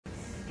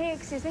Hey,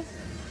 excuse me?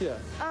 Yeah.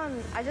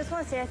 I just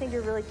want to say I think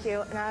you're really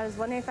cute, and I was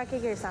wondering if I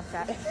could get your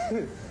Snapchat.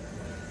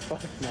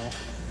 Fuck no.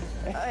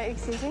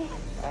 Excuse me?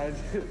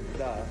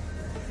 Nah,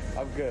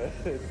 I'm good.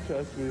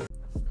 Trust me.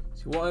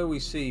 See, what I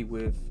always see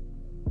with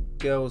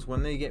girls,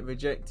 when they get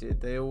rejected,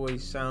 they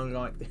always sound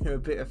like they're a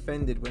bit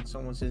offended when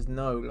someone says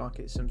no, like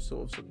it's some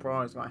sort of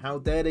surprise. Like, how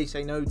dare they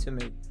say no to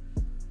me?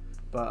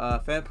 But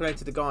fair play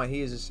to the guy,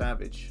 he is a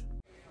savage.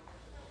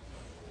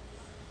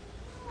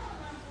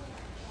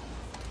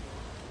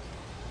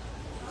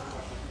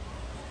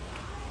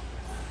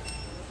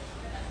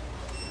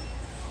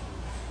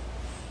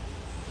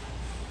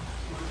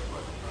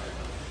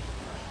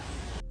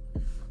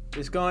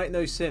 This guy ain't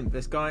no simp.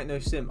 This guy ain't no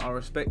simp. I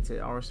respect it.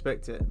 I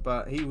respect it.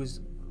 But he was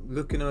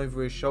looking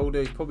over his shoulder.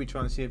 He's probably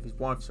trying to see if his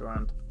wife's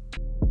around.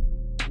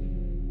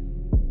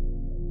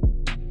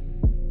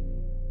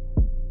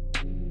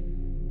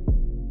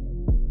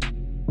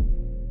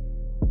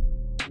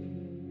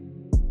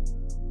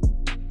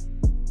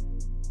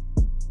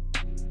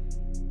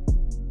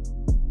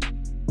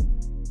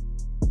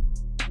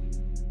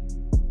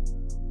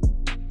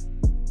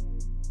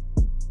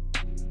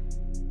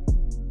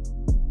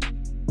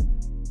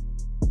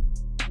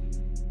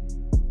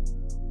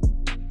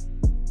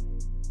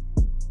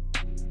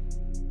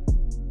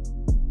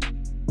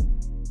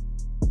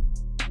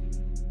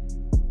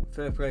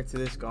 Fair play to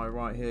this guy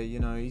right here. You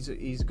know, he's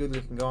a good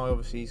looking guy.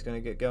 Obviously he's going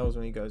to get girls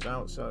when he goes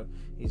out, so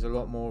he's a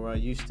lot more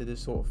used to this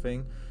sort of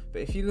thing.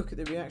 But if you look at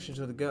the reactions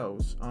of the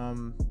girls,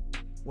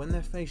 when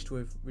they're faced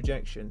with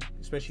rejection,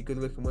 especially good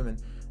looking women,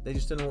 they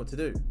just don't know what to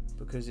do,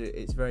 because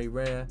it's very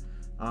rare.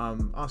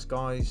 Us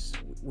guys,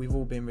 we've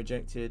all been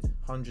rejected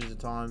hundreds of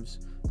times.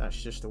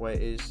 That's just the way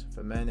it is.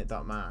 For men, it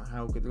doesn't matter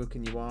how good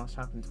looking you are, it's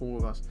happened to all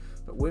of us.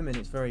 But women,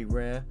 it's very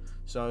rare,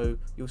 so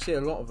you'll see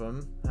a lot of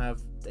them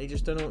they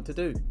just don't know what to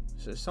do.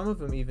 So some of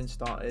them even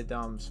started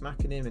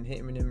smacking him and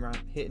hitting him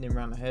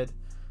around the head.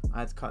 I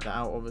had to cut that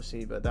out,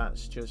 obviously, but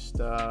that's just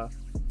a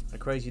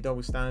crazy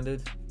double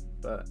standard.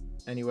 But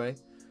anyway,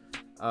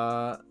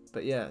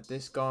 but yeah,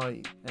 this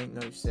guy ain't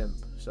no simp.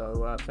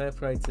 So fair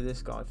play to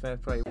this guy. Fair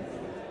play.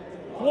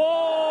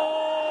 Whoa!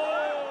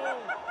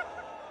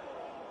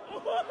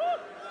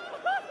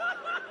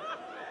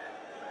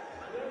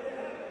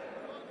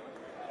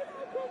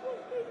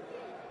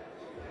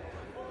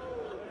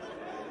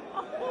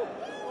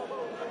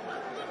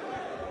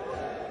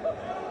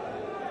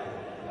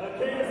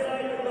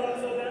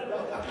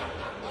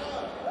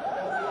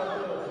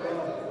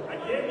 I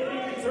can't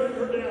believe you turned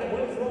her down.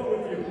 What is wrong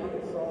with you?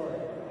 I'm sorry.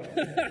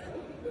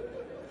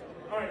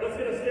 All right, let's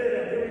get a stare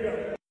down. Here we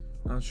go.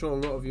 I'm sure a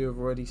lot of you have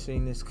already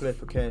seen this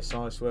clip of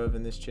KSI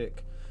swerving this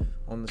chick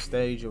on the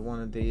stage of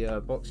one of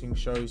the boxing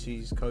shows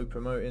he's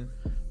co-promoting.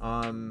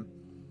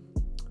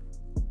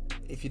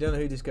 If you don't know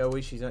who this girl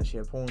is, she's actually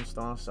a porn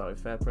star, so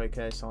fair play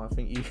KSI. I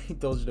think you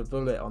dodged a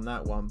bullet on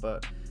that one.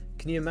 But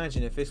can you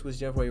imagine if this was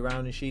the other way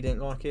around and she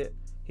didn't like it?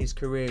 His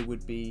career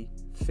would be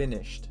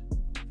finished.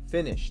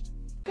 Finished.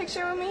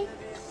 Picture with me?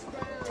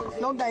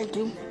 No, thank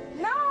you.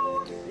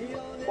 No!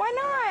 Why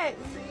not?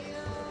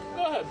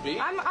 Go ahead, B.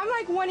 I'm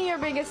like one of your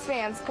biggest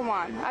fans. Come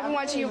on. I've been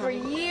watching you for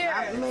years.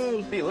 Not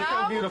me. B, look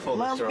how beautiful this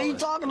Must girl be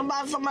is. talking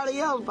about somebody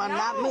else, but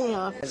not me,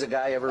 huh? Has a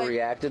guy ever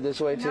reacted this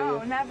way to you?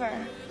 No, never.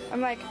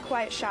 I'm like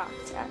quite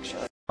shocked,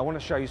 actually. I want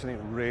to show you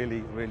something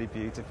really, really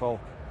beautiful.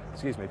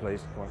 Excuse me,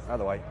 please. Come on, out of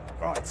the way.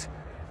 Right.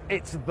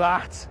 It's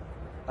that.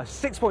 A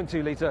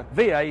 6.2 litre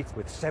V8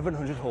 with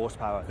 700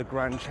 horsepower, the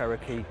Grand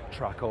Cherokee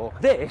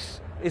Trackhawk. This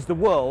is the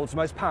world's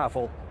most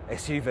powerful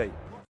SUV.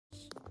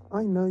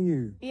 I know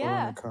you,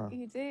 Yeah, Veronica.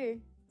 you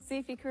do. See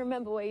if you can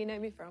remember where you know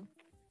me from.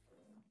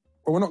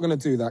 But we're not going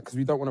to do that because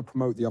we don't want to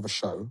promote the other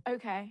show.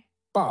 Okay.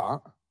 But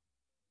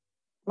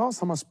last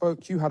time I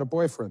spoke, you had a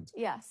boyfriend.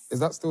 Yes. Is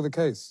that still the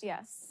case?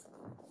 Yes.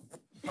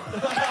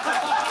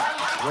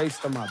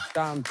 Waste of my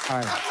damn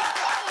time.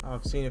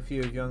 I've seen a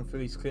few of Young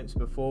Philly's clips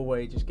before where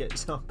he just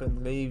gets up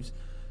and leaves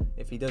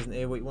if he doesn't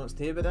hear what he wants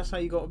to hear. But that's how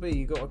you got to be.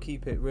 You got to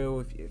keep it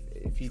real.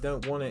 If you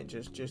don't want it,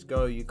 just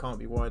go. You can't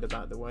be worried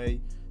about the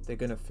way they're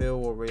gonna feel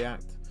or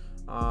react.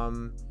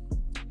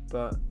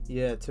 But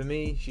yeah, to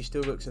me, she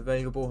still looks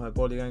available. Her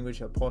body language,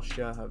 her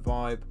posture, her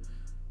vibe.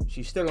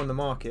 She's still on the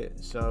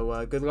market.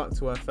 So good luck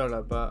to her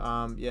fella.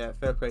 But yeah,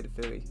 fair play to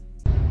Philly.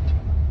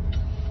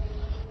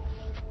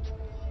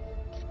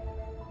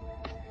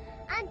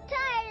 I'm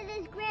tired of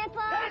this,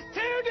 Grandpa. That's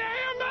too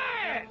damn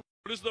bad!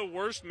 What is the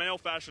worst male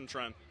fashion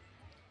trend?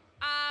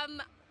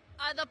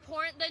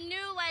 The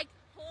new like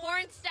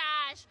porn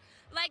stash,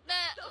 like the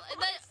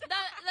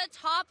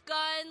Top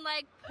Gun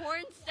like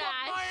porn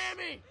stash.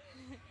 Miami.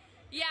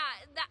 Yeah,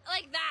 that.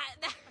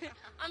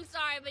 I'm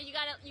sorry, but you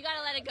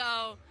gotta let it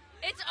go.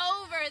 It's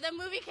over. The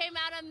movie came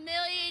out 1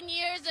 million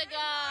years ago.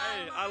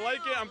 Hey, I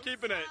like it. I'm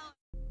keeping it.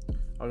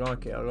 I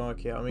like it. I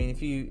like it. I mean,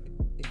 if you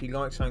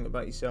like something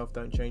about yourself,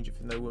 don't change it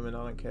for no woman.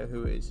 I don't care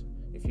who it is.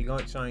 If you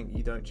like something,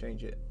 you don't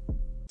change it.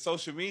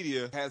 Social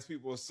media has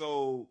people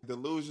so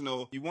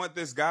delusional. You want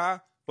this guy,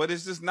 but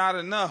it's just not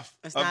enough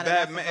It's of not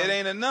that, enough man. of It them.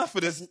 ain't enough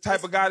for this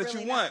type of guy that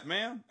really you want,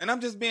 man. And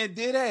I'm just being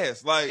dead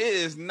ass. Like, it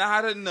is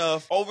not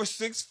enough. Over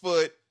 6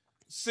 foot,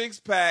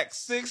 6-pack,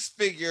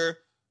 6-figure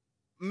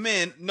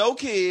men, no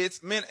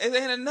kids, men. It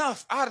ain't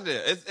enough out of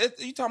there.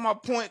 You talking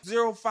about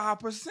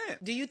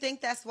 0.05%. Do you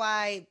think that's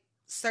why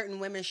certain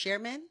women share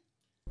men?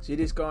 See,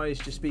 this guy is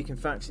just speaking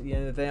facts at the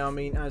end of the day. I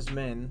mean, as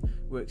men,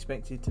 we're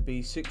expected to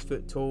be 6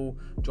 foot tall,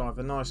 drive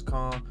a nice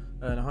car,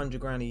 earn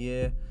 100 grand a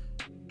year,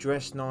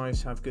 dress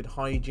nice, have good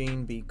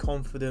hygiene, be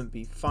confident,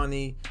 be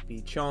funny, be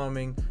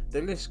charming.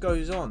 The list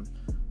goes on.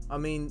 I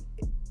mean,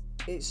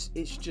 it's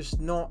just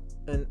not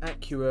an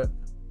accurate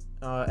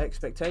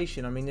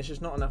expectation. I mean, there's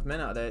just not enough men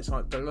out there. It's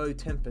like below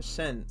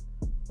 10%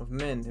 of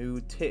men who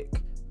would tick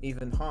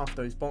even half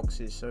those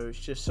boxes. So it's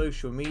just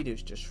social media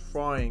is just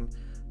frying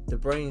the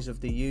brains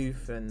of the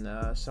youth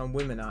and some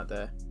women out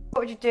there.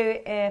 What would you do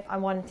if I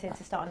wanted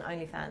to start an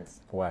OnlyFans?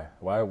 Why?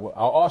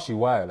 I'll ask you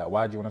why. Like,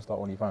 why do you want to start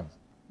OnlyFans?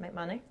 Make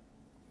money.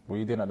 What are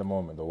you doing at the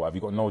moment, though? What, have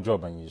you got no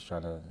job and you're just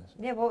trying to...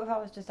 Yeah, what if I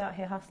was just out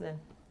here hustling?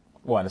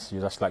 What,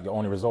 that's like your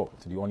only result,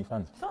 to do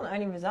OnlyFans? It's not the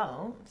only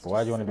result. It's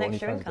Why do you want to do an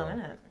extra OnlyFans, income, though?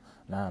 isn't it?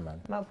 Nah, man.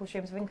 Multiple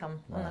streams of income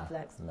on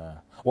Netflix. Nah.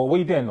 Well, what are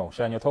you doing, though?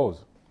 Showing your toes?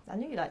 I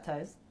knew you liked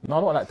toes. No,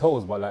 I don't like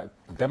toes, but like,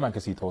 them man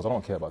can see toes. I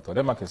don't care about toes.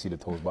 Them man can see the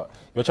toes, but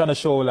if you're trying to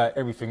show like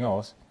everything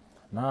else,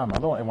 nah, man, I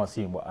don't want anyone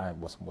seeing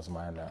what's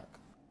mine like.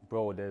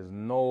 Bro, there's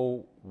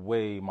no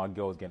way my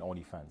girl's getting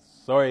OnlyFans.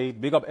 Sorry,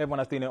 big up everyone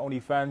that's doing their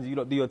OnlyFans. You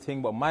don't do your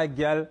thing, but my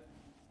girl,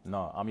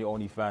 no, I'm your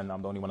only fan.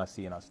 I'm the only one that's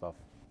seeing that stuff.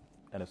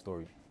 End of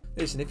story.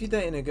 Listen, if you're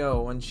dating a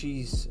girl and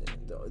she's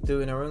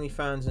doing her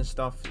OnlyFans and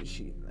stuff,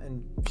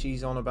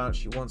 she's on about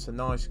she wants a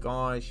nice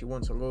guy, she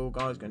wants a loyal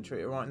guy who's going to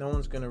treat her right, no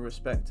one's going to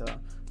respect her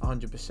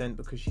 100%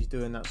 because she's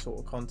doing that sort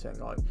of content.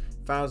 Like,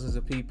 thousands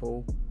of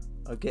people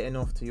are getting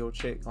off to your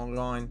chick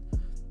online.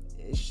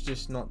 It's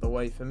just not the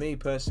way. For me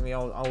personally,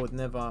 I would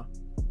never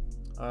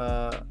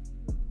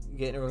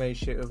get in a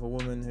relationship with a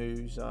woman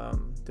who's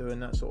doing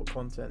that sort of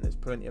content. There's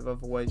plenty of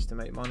other ways to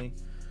make money,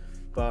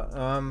 but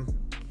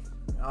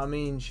I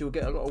mean, she'll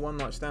get a lot of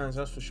one-night stands,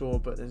 that's for sure,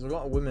 but there's a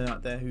lot of women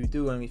out there who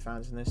do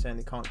OnlyFans and they're saying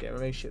they can't get a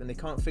relationship and they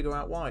can't figure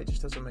out why. It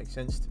just doesn't make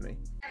sense to me.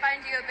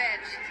 Find you a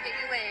bitch, get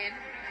you laid.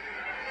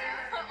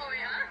 Oh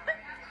yeah?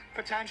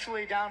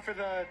 Potentially down for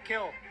the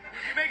kill.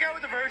 You make out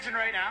with a virgin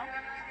right now?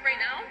 Right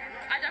now?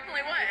 I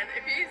definitely would.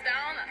 If he's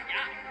down,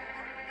 yeah.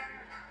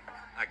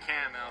 I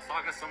can't, man. I was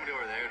talking to somebody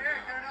over there.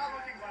 You're not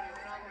looking, buddy.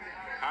 You're not looking.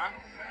 Huh?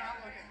 You're not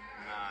looking.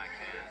 No, I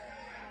can't.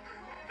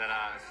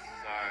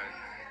 Sorry.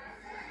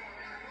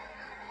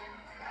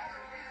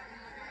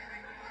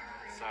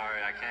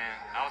 Sorry, I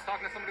can't. I was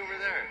talking to somebody over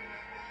there.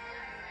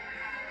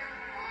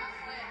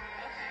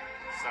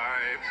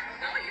 Sorry.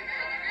 No, you're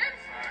good.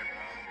 Sorry,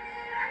 bro.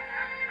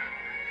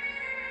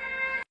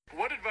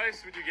 What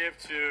advice would you give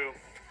to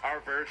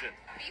our virgin?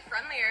 Be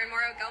friendlier and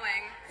more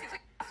outgoing. Seems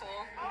like an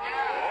asshole.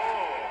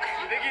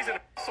 Oh, you think he's an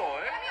asshole,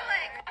 eh? I feel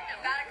like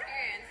bad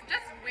experience.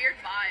 Just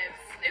weird vibes.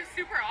 It was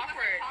super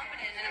awkward. He wasn't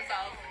confident in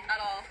himself at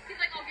all.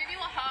 He's like, I'll give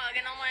you a hug,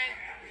 and I'm like,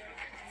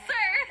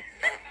 sir.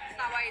 That's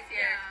not why he's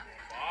here.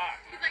 Fuck.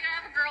 He's like, I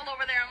have a girl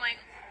over there. I'm like,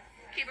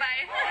 okay,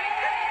 bye.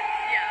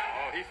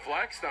 Yeah. Oh, he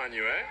flexed on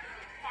you, eh?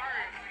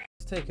 Hard.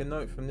 Take a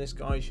note from this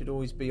guy. You should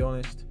always be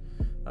honest.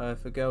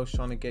 If a girl's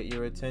trying to get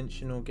your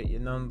attention or get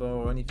your number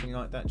or anything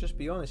like that, just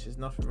be honest. There's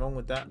nothing wrong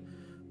with that.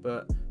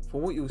 But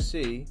for what you'll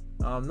see,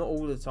 not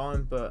all the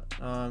time, but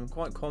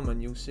quite common,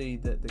 you'll see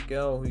that the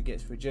girl who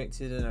gets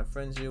rejected and her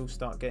friends will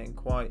start getting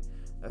quite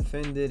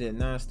offended and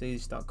nasty,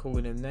 start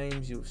calling them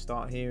names. You'll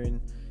start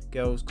hearing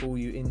girls call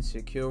you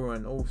insecure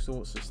and all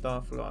sorts of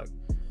stuff. Like,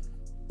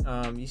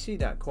 you see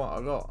that quite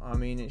a lot. I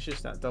mean, it's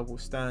just that double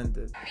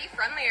standard. Be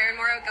friendlier and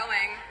more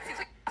outgoing. Seems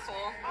like an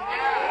asshole.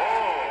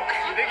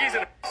 Oh, you think he's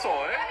an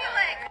asshole, eh? I feel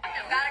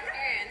like bad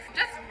experience.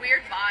 Just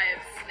weird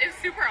vibes. It was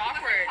super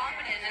awkward. He wasn't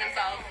confident in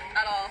himself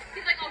at all.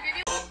 He's like, I'll give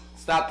you.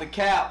 Stop the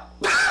cap.